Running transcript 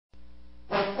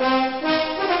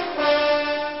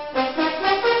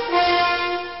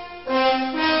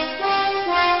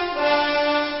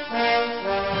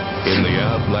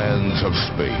wilderness of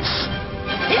space.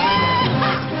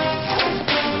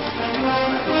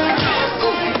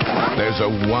 There's a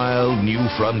wild new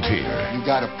frontier. You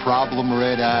got a problem,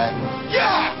 Red Eye?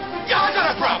 Yeah, I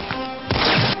got a problem.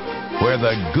 Where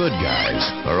the good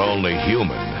guys are only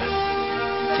human.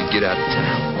 You get out of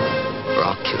town, or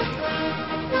I'll kill you.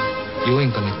 You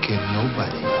ain't gonna kill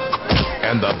nobody.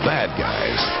 And the bad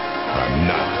guys are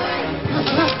not.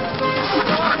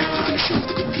 We're gonna show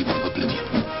the good people of Oblivion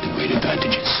the great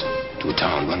advantages to a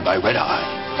town run by Red Eye.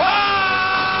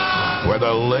 Where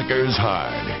the liquor's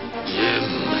hard. Jim,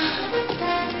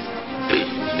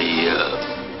 beat me up.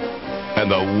 And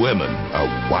the women are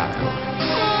wild.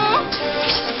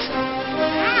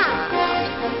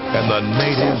 And the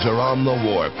natives are on the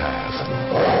warpath.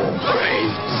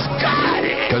 Great Scott!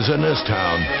 Because in this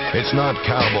town, it's not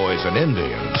cowboys and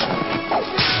Indians.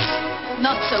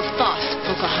 Not so fast,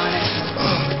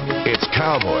 Pocahontas. It's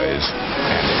cowboys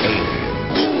and aliens.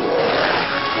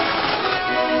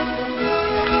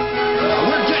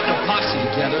 We're getting a posse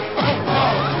together.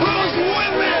 Who's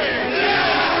with me?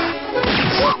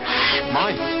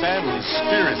 My family's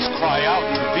spirits cry out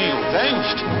to be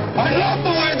avenged. I love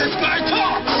the way this guy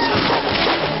talks.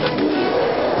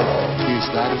 Is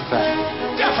that a fact?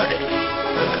 Definite.